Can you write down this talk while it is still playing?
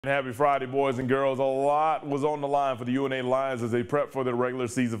Happy Friday, boys and girls. A lot was on the line for the UNA Lions as they prep for the regular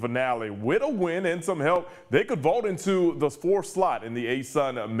season finale. With a win and some help, they could vault into the fourth slot in the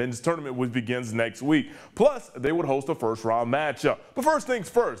ASUN Men's Tournament, which begins next week. Plus, they would host a first-round matchup. But first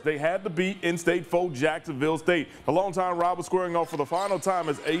things first, they had to beat in-state foe Jacksonville State. The longtime rival squaring off for the final time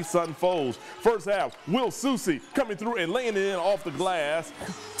as ASUN foes. First half, Will Susie coming through and laying it in off the glass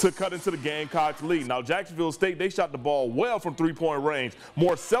to cut into the Gamecocks' lead. Now, Jacksonville State, they shot the ball well from three-point range.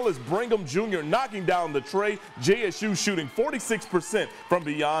 Marcellus Brigham Jr. knocking down the tray. JSU shooting 46% from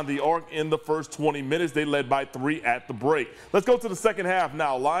beyond the arc in the first 20 minutes. They led by 3 at the break. Let's go to the second half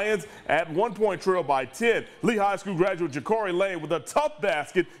now. Lions at 1-point trail by 10. Lee High School graduate Ja'Cory Lane with a tough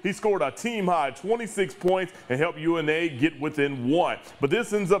basket. He scored a team-high 26 points and helped UNA get within 1. But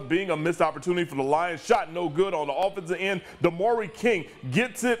this ends up being a missed opportunity for the Lions. Shot no good on the offensive end. Damari King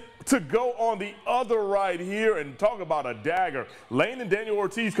gets it to go on the other right here, and talk about a dagger. Lane and Daniel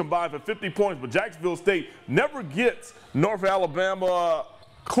Ortiz combined for 50 points, but Jacksonville State never gets North Alabama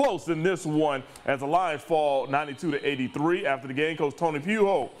close in this one as the Lions fall 92-83. After the game, Coach Tony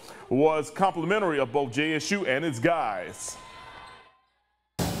Pujo was complimentary of both JSU and its guys.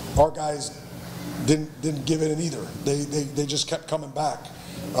 Our guys didn't give in either. They just kept coming back.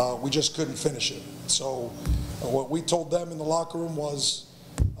 We just couldn't finish it. So what we told them in the locker room was,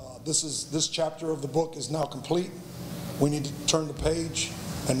 this chapter of the book is now complete. We need to turn the page,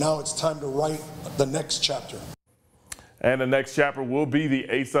 and now it's time to write the next chapter. And the next chapter will be the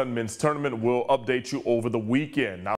ASUN Men's Tournament. We'll update you over the weekend. Now